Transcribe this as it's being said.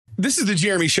This is the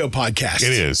Jeremy Show podcast.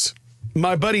 It is.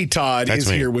 My buddy Todd is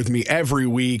me. here with me every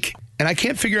week, and I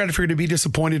can't figure out if you're going to be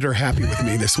disappointed or happy with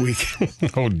me this week.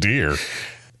 Oh, dear.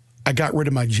 I got rid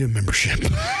of my gym membership.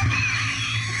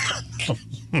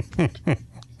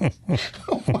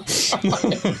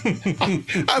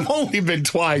 I've only been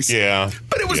twice. Yeah.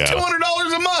 But it was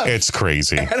 $200 a month. It's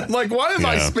crazy. And I'm like, why am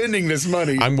I spending this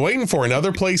money? I'm waiting for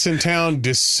another place in town,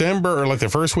 December, or like the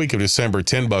first week of December,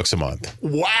 $10 a month.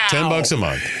 Wow. $10 a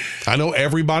month. I know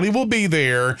everybody will be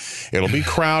there. It'll be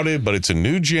crowded, but it's a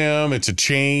new gym. It's a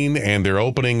chain, and they're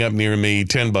opening up near me,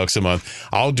 $10 a month.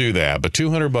 I'll do that. But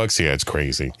 $200, yeah, it's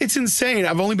crazy. It's insane.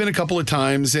 I've only been a couple of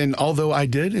times, and although I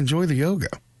did enjoy the yoga.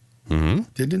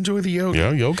 Did enjoy the yoga.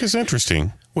 Yeah, yoga's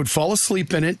interesting. Would fall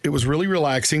asleep in it. It was really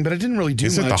relaxing, but I didn't really do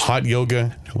much. Is it the hot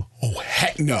yoga? Oh,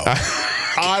 heck no.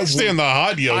 I stand the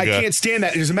hot yoga. I can't stand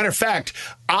that. As a matter of fact,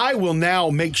 I will now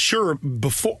make sure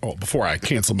before I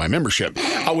cancel my membership,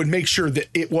 I would make sure that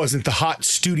it wasn't the hot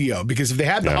studio, because if they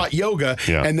had the hot yoga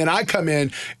and then I come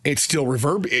in, it's still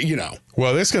reverb,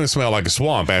 Well, it's going to smell like a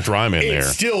swamp after I'm in there. It's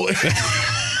still...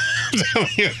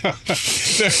 Wait,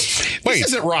 this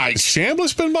isn't right.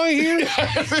 Chambliss been by here?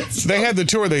 They had the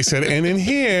tour. They said, and in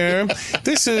here,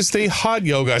 this is the hot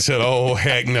yoga. I said, oh,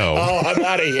 heck no. Oh, I'm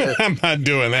out of here. I'm not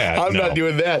doing that. I'm not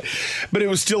doing that. But it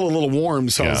was still a little warm,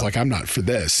 so I was like, I'm not for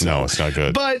this. So. No, it's not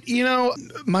good. But,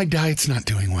 my diet's not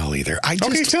doing well either.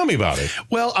 Okay, tell me about it.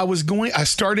 Well, I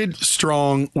started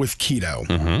strong with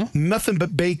keto. Nothing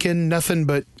but bacon, nothing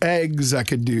but eggs. I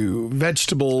could do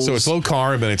vegetables. So it's low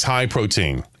carb and it's high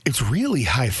protein. It's really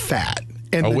high fat.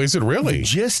 And is it really? The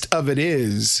gist of it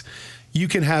is you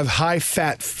can have high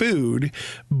fat food,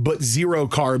 but zero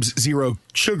carbs, zero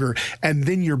sugar, and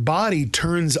then your body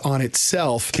turns on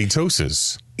itself.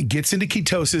 Ketosis. It gets into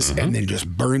ketosis and then just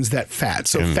burns that fat.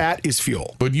 So fat is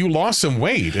fuel. But you lost some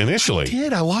weight initially. I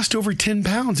did. I lost over 10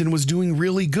 pounds and was doing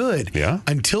really good. Yeah.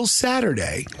 Until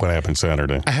Saturday. What happened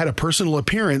Saturday? I had a personal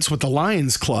appearance with the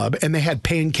Lions Club, and they had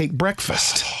pancake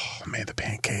breakfast. Oh, man, the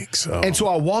pancakes. Oh. And so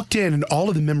I walked in, and all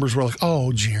of the members were like,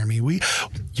 oh, Jeremy, we,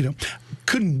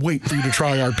 couldn't wait for you to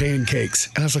try our pancakes.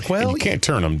 And I was like, well, and you can't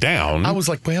turn them down. I was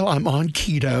like, well, I'm on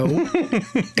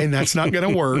keto, and that's not going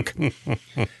to work.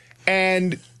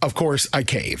 And, of course, I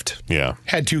caved. Yeah.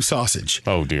 Had 2 sausage.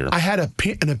 Oh, dear. I had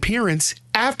an appearance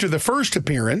after the first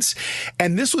appearance,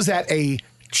 and this was at a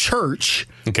church,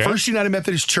 First United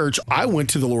Methodist Church. I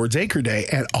went to the Lord's Acre Day,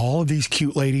 and all of these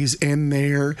cute ladies in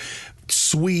there,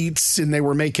 sweets, and they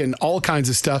were making all kinds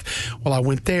of stuff. Well, I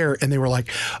went there, and they were like,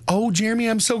 oh, Jeremy,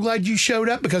 I'm so glad you showed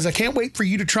up, because I can't wait for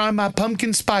you to try my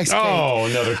pumpkin spice cake. Oh,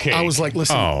 another cake. I was like,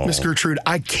 listen, Miss Gertrude,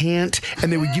 I can't.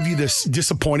 And they would give you this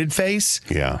disappointed face.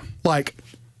 Yeah. Like,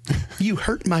 you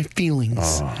hurt my feelings.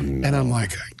 Oh, no. And I'm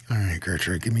like, all right,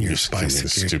 Gertrude, give me your spicy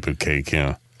cake. Stupid cake,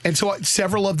 yeah. And so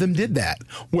several of them did that.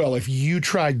 Well, if you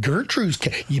tried Gertrude's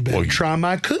cake, you better try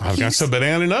my cookies. I've got some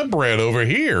banana nut bread over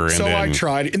here. And so I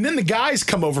tried it. And then the guys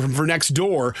come over from next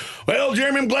door. Well,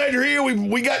 Jeremy, I'm glad you're here.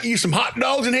 We got you some hot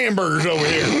dogs and hamburgers over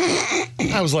here.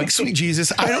 I was like, sweet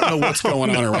Jesus, I don't know what's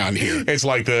going on around here. It's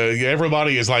like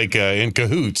everybody is like in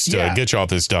cahoots to get you off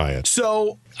this diet.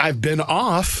 So I've been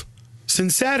off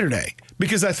since Saturday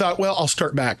because I thought, well, I'll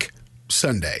start back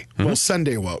Sunday. Well,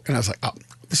 Sunday woke, and I was like, oh,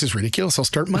 this is ridiculous. I'll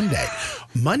start Monday.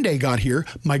 Monday got here.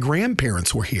 My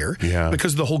grandparents were here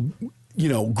because of the whole,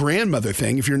 grandmother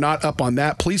thing. If you're not up on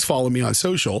that, please follow me on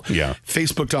social. Yeah.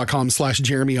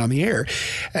 Facebook.com/Jeremy on the air.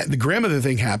 The grandmother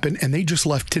thing happened, and they just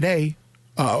left today,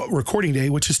 recording day,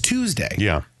 which is Tuesday.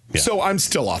 Yeah. Yeah. So I'm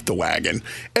still off the wagon.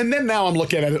 And then now I'm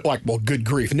looking at it like, well, good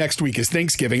grief. Next week is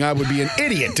Thanksgiving. I would be an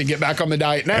idiot to get back on the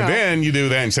diet now. And then you do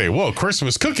that and say, well,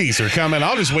 Christmas cookies are coming.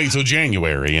 I'll just wait till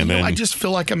January. And then I just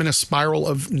feel like I'm in a spiral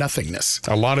of nothingness.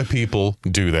 A lot of people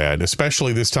do that,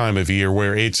 especially this time of year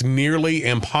where it's nearly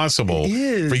impossible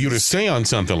for you to stay on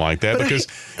something like that because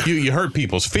you hurt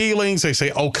people's feelings. They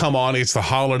say, oh, come on, it's the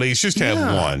holidays. Just have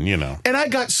one, And I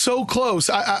got so close.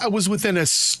 I was within a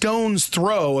stone's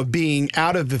throw of being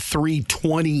out of the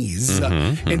 320s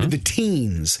into the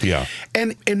teens. Yeah.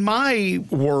 And in my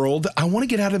world, I want to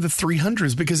get out of the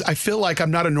 300s because I feel like I'm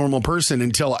not a normal person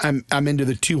until I'm into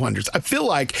the 200s. I feel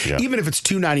like even if it's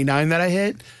 299 that I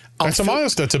hit, that's a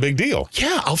milestone. That's a big deal.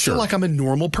 Yeah, I'll feel like I'm a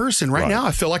normal person. Right now,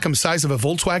 I feel like I'm the size of a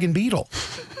Volkswagen Beetle.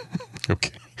 Okay.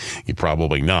 You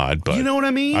probably not, but you know what I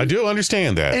mean? I do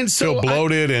understand that. And so feel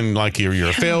bloated and like you're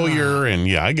a failure,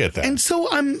 and I get that. And so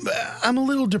I'm a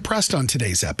little depressed on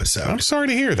today's episode. I'm sorry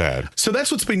to hear that. So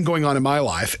that's what's been going on in my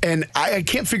life, and I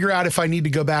can't figure out if I need to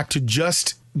go back to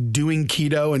just doing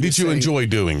keto. And did you enjoy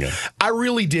doing it? I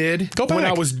really did. Go back.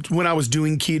 When I was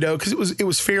doing keto, because it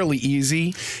was fairly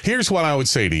easy. Here's what I would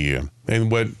say to you,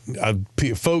 and what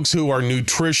folks who are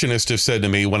nutritionists have said to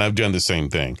me when I've done the same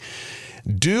thing.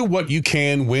 Do what you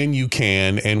can when you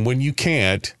can, and when you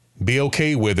can't, be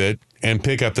okay with it and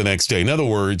pick up the next day. In other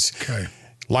words,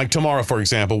 like tomorrow, for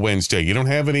example, Wednesday, you don't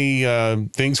have any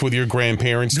things with your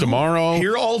grandparents tomorrow.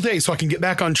 Here all day so I can get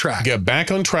back on track. Get back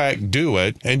on track, do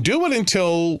it, and do it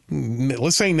until,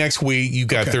 let's say next week, you've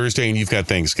got Thursday and you've got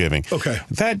Thanksgiving. Okay.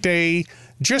 That day,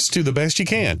 just do the best you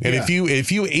can. And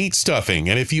if you eat stuffing,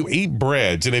 and if you eat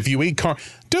breads, and if you eat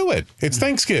do it. It's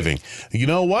Thanksgiving. You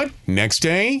know what? Next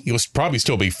day, you'll probably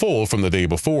still be full from the day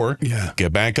before. Yeah.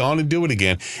 Get back on and do it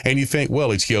again. And you think,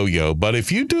 well, it's yo-yo. But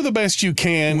if you do the best you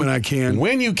can,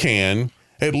 when you can,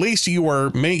 at least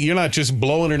you're not just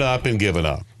blowing it up and giving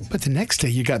up. But the next day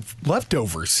you got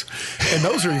leftovers, and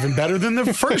those are even better than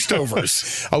the first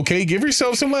overs. Okay, give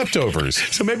yourself some leftovers.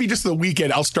 So maybe just the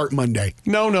weekend. I'll start Monday.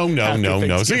 No.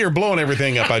 So you're blowing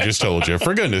everything up I just told you.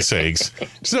 For goodness sakes.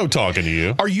 There's no talking to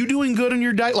you. Are you doing good on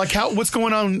your diet? Like what's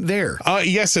going on there?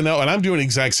 Yes and no. And I'm doing the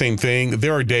exact same thing.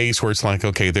 There are days where it's like,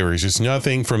 okay, there is just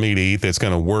nothing for me to eat that's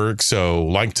going to work. So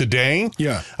like today,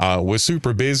 was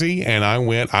super busy, and I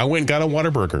went and got a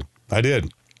Whataburger. I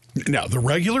did. Now, the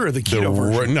regular or the keto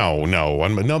version?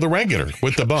 No, the regular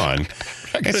with the bun.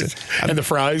 And the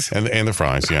fries? And the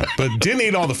fries, yeah. But didn't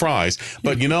eat all the fries.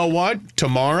 But you know what?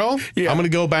 Tomorrow, I'm going to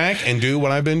go back and do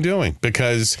what I've been doing,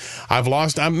 because I've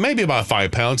lost maybe about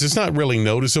 5 pounds. It's not really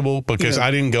noticeable because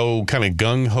I didn't go kind of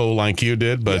gung-ho like you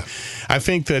did. But I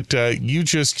think that you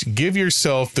just give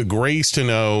yourself the grace to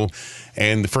know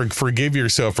and forgive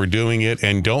yourself for doing it,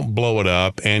 and don't blow it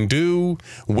up, and do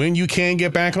when you can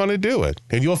get back on it, do it.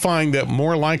 And you'll find that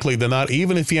more likely than not,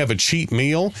 even if you have a cheat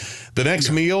meal, the next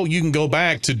meal you can go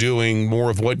back to doing more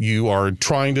of what you are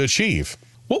trying to achieve.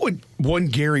 What would one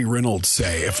Gary Reynolds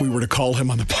say if we were to call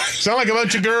him on the podcast? Sound like a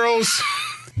bunch of girls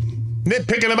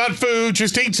nitpicking about food.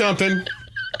 Just eat something.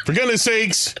 For goodness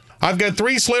sakes, I've got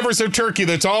 3 slivers of turkey.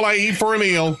 That's all I eat for a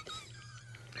meal.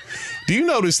 Do you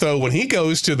notice, though, when he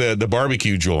goes to the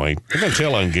barbecue joint, I'm going to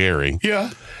tell on Gary.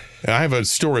 Yeah. I have a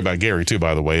story about Gary, too,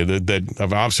 by the way, that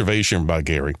of observation about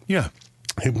Gary. Yeah.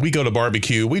 We go to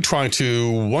barbecue. We try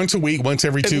to once a week, once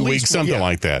every 2 weeks, something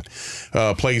like that.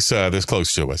 Place that's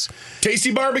close to us.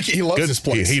 Tasty Barbecue. He loves this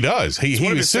place. He does. It's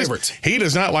one of his favorites. He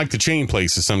does not like the chain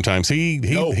places sometimes. He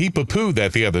poo-pooed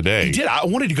that the other day. He did. I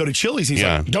wanted to go to Chili's. He's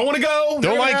like, don't want to go.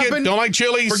 Don't like it. Don't like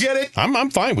Chili's. Forget it.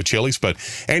 I'm fine with Chili's. But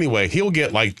anyway, he'll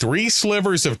get like 3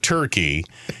 slivers of turkey.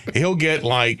 He'll get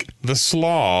like the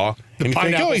slaw. And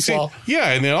pineapple slaw.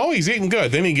 And then, he's eating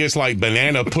good. Then he gets like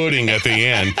banana pudding at the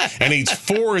end and eats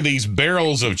 4 of these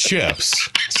barrels of chips.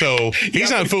 So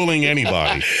he's not fooling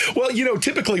anybody. Well,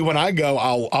 typically when I go,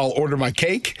 I'll order my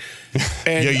cake.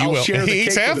 And you will. Share the he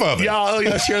eats cake half of it. Yeah,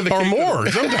 I'll share the or cake. Or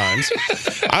more sometimes.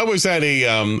 I was at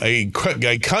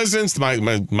a cousin's,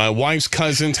 my wife's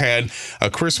cousins had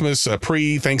a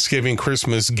pre-Thanksgiving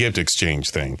Christmas gift exchange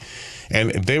thing.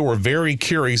 And they were very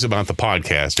curious about the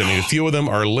podcast. I mean, a few of them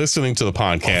are listening to the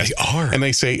podcast. Oh, they are. And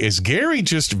they say, is Gary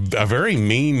just a very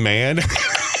mean man?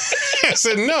 I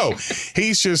said, no.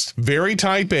 He's just very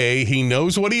type A. He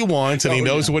knows what he wants, and he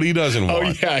knows what he doesn't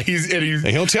want. Oh, yeah. And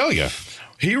he'll tell you.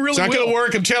 He really It's not going to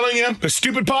work, I'm telling you. A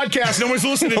stupid podcast. No one's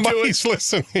listening to it. Nobody's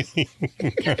listening.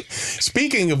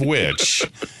 Speaking of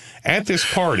which, at this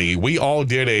party, we all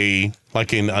did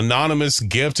an anonymous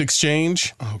gift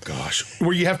exchange. Oh, gosh.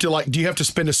 Where you have to, do you have to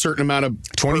spend a certain amount of...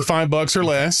 $25 or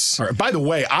less. All right. By the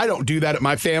way, I don't do that at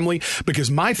my family,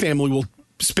 because my family will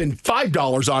spend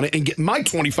 $5 on it and get my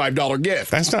 $25 gift.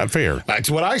 That's not fair. That's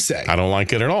what I say. I don't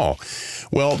like it at all.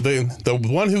 Well, the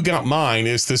one who got mine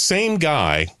is the same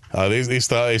guy. It's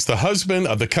the husband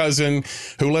of the cousin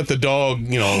who let the dog,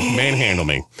 manhandle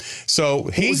me. So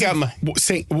he got my... What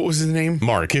was his name?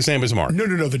 Mark. His name is Mark. No,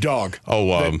 the dog.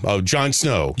 Jon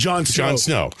Snow. Jon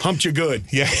Snow. Humped you good.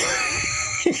 Yeah.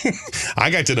 I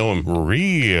got to know him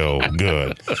real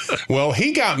good. Well,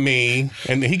 he got me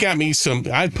some,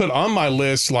 I put on my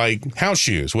list like house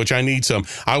shoes, which I need some.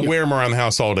 I wear them around the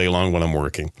house all day long when I'm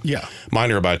working. Yeah.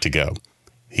 Mine are about to go.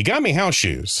 He got me house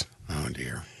shoes. Oh,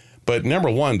 dear. But number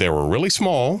one, they were really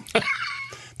small.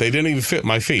 They didn't even fit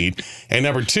my feet. And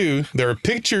number two, there's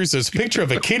a picture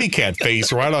of a kitty cat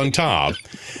face right on top.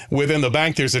 Within the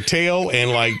back, there's a tail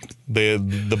and like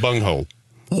the bunghole.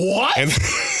 What?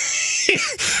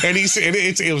 And he said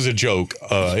it was a joke.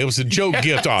 It was a joke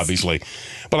gift, obviously.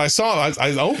 But I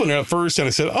opened it up first and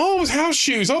I said, oh, it's house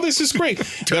shoes. Oh, this is great.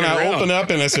 Then I opened up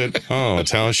and I said, oh,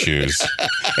 it's house shoes.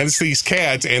 And it's these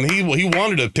cats, and he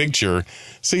wanted a picture.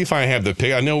 See if I have the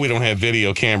pic. I know we don't have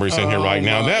video cameras in here right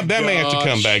now. That may have to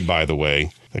come back, by the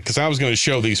way, because I was going to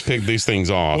show these things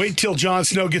off. Wait till Jon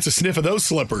Snow gets a sniff of those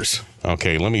slippers.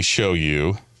 Okay, let me show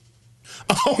you.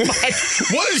 Oh my!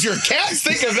 What does your cats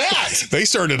think of that? They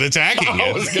started attacking it.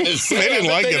 I was going to say they didn't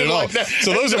like it at all.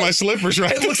 So those are my slippers,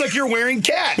 right? It looks like you're wearing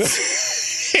cats.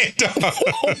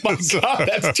 Oh my God,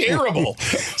 that's terrible.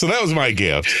 So that was my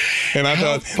gift, and I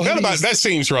thought that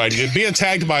seems right. You'd be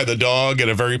attacked by the dog in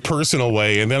a very personal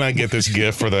way, and then I get this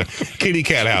gift for the kitty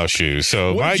cat house shoes.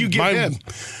 So what did you give him?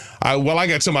 I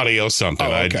got somebody else something.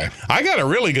 Oh, okay. I got a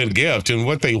really good gift, and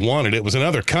what they wanted, it was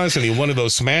another cousin. He wanted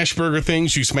those smash burger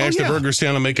things. You smash the burgers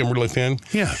down and make them really thin.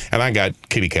 Yeah. And I got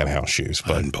kitty cat house shoes.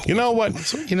 But you know what?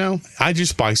 I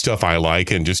just buy stuff I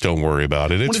like and just don't worry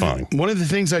about it. It's fine. One of the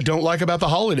things I don't like about the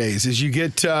holidays is you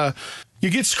get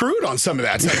screwed on some of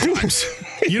that sometimes.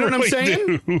 You know what I'm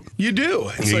saying? You do.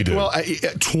 It's well,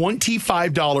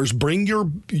 $25. Bring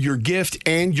your gift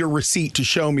and your receipt to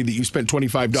show me that you spent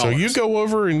 $25. So you go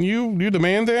over and you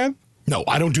demand that? No,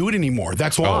 I don't do it anymore.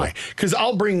 That's why. Because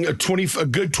I'll bring a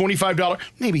good $25,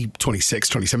 maybe $26,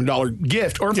 $27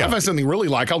 gift. Or if I find something really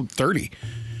like, I'll $30.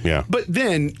 Yeah. But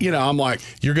then, I'm like,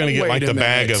 you're going to get like the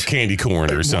bag of candy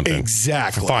corn or something.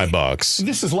 Exactly. For $5.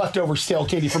 This is leftover stale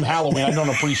candy from Halloween. I don't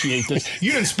appreciate this.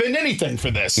 You didn't spend anything for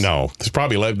this. No. They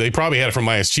probably had it from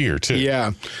last year too.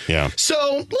 Yeah. Yeah. So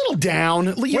a little down.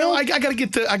 I gotta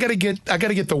get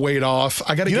the weight off.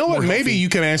 I gotta get what? Maybe you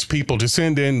can ask people to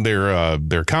send in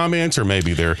their comments or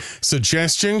maybe their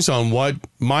suggestions on what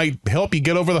might help you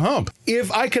get over the hump.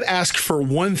 If I could ask for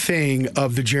one thing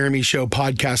of the Jeremy Show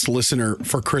podcast listener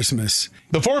for Christmas.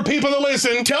 The 4 people that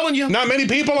listen. I'm telling you. Not many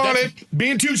people on it.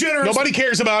 Being too generous. Nobody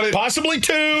cares about it. Possibly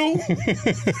 2.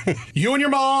 You and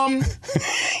your mom.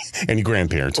 And your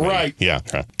grandparents. Maybe. Right. Yeah.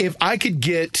 If I could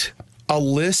get a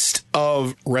list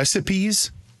of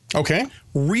recipes. Okay.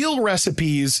 Real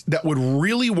recipes that would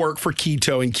really work for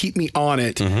keto and keep me on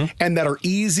it and that are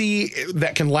easy,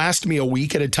 that can last me a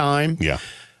week at a time. Yeah.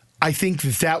 I think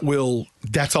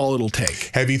that's all it'll take.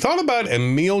 Have you thought about a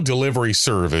meal delivery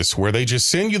service where they just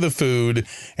send you the food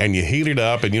and you heat it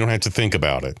up and you don't have to think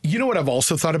about it? You know what I've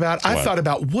also thought about? I've thought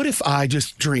about what if I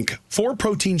just drink 4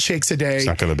 protein shakes a day? It's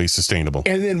not going to be sustainable.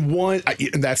 And then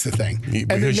and that's the thing.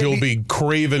 Because you'll be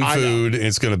craving food.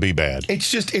 It's going to be bad.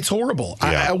 It's horrible.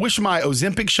 Yeah. I wish my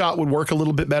Ozempic shot would work a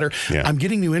little bit better. Yeah. I'm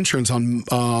getting new insurance on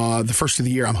the first of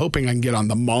the year. I'm hoping I can get on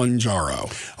the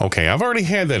Monjaro. Okay, I've already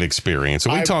had that experience.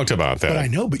 So we talked about that. But I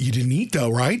know, but you didn't eat though,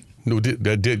 right? No,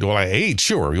 well, I ate,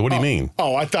 sure. What do you mean?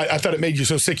 Oh, I thought it made you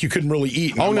so sick you couldn't really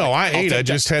eat. Oh, no, I ate. I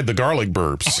just had the garlic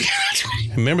burps.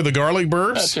 Remember the garlic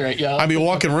burps? That's right, yeah. I'd be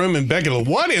walking around and Becky,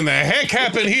 what in the heck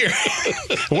happened here?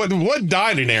 What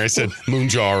died in there? I said,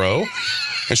 Moonjaro.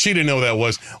 And she didn't know what that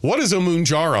was. What is a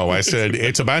Moonjaro? I said,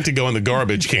 it's about to go in the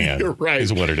garbage can. You're right.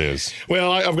 Is what it is.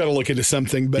 Well, I've got to look into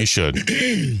something. But you should.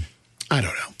 I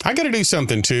don't know. I got to do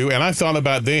something too, and I thought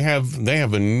about they have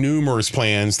numerous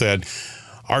plans that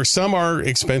some are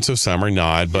expensive, some are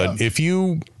not. But if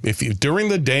you during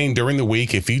the day and during the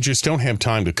week, if you just don't have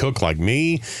time to cook like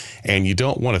me, and you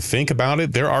don't want to think about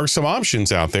it, there are some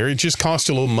options out there. It just costs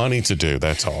a little money to do.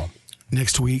 That's all.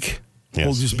 Next week, yes.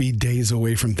 We'll just be days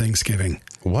away from Thanksgiving.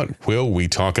 What will we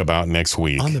talk about next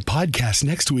week? On the podcast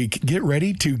next week, get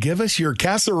ready to give us your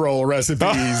casserole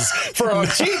recipes for our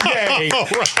cheat day. All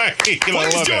right.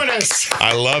 Please join us.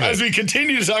 I love it. As we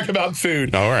continue to talk about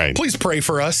food. All right. Please pray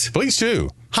for us. Please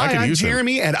do. Hi, I'm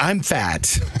Jeremy, and I'm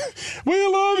fat. We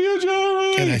love you,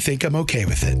 Jeremy. And I think I'm okay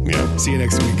with it. Yeah. See you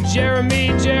next week. Jeremy.